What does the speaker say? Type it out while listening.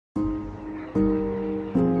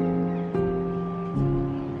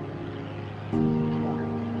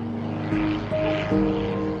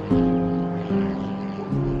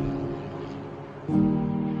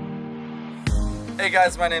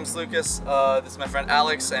guys, my name's Lucas. This is my friend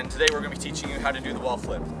Alex, and today we're going to be teaching you how to do the wall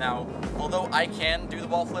flip. Now, although I can do the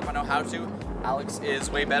wall flip, I know how to, Alex is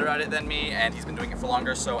way better at it than me, and he's been doing it for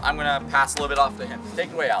longer, so I'm going to pass a little bit off to him. Take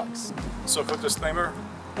it away, Alex. So, quick disclaimer,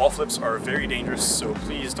 wall flips are very dangerous, so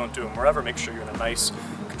please don't do them wherever. Make sure you're in a nice,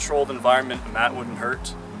 controlled environment. A mat wouldn't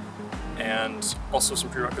hurt. And also some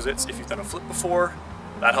prerequisites, if you've done a flip before,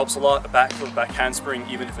 that helps a lot. A back flip, back handspring,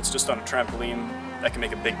 even if it's just on a trampoline, that can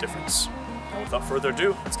make a big difference. And without further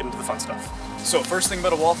ado, let's get into the fun stuff. So first thing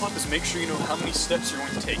about a wall flip is make sure you know how many steps you're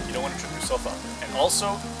going to take. You don't want to trip yourself up. And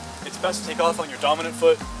also, it's best to take off on your dominant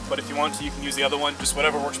foot, but if you want to, you can use the other one, just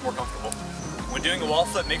whatever works more comfortable. When doing a wall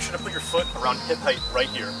flip, make sure to put your foot around hip height right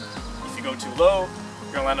here. If you go too low,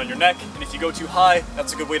 you're going to land on your neck, and if you go too high,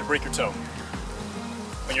 that's a good way to break your toe.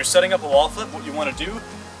 When you're setting up a wall flip, what you want to do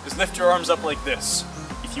is lift your arms up like this.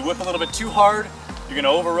 If you whip a little bit too hard, you're going to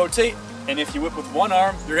over-rotate, and if you whip with one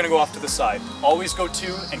arm, you're going to go off to the side. Always go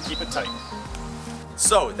two and keep it tight.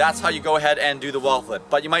 So that's how you go ahead and do the wall flip.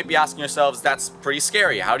 But you might be asking yourselves, that's pretty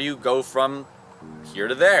scary. How do you go from here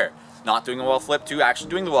to there? Not doing a wall flip to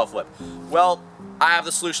actually doing the wall flip. Well, I have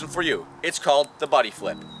the solution for you. It's called the buddy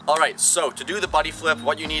flip. Alright, so to do the buddy flip,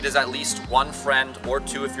 what you need is at least one friend or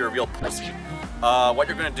two if you're a real pussy. What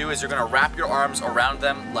you're going to do is you're going to wrap your arms around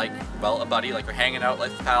them like, well, a buddy, like you're hanging out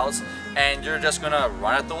like pals, and you're just going to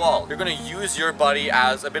run at the wall. You're going to use your buddy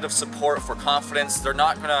as a bit of support for confidence.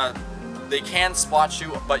 They can spot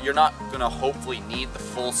you, but you're not going to hopefully need the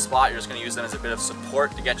full spot. You're just going to use them as a bit of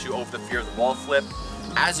support to get you over the fear of the wall flip.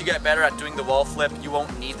 As you get better at doing the wall flip, you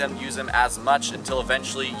won't need them to use them as much until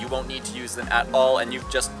eventually you won't need to use them at all and you've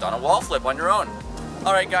just done a wall flip on your own.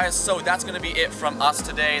 Alright guys, so that's going to be it from us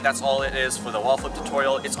today. That's all it is for the wall flip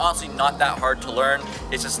tutorial. It's honestly not that hard to learn.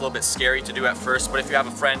 It's just a little bit scary to do at first, but if you have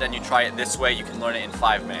a friend and you try it this way, you can learn it in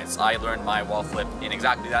 5 minutes. I learned my wall flip in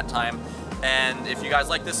exactly that time. And if you guys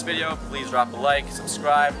like this video, please drop a like,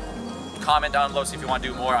 subscribe, comment down below, see if you want to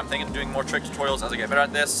do more. I'm thinking of doing more trick tutorials as I get better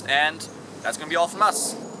at this, and that's going to be all from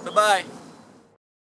us. Bye-bye!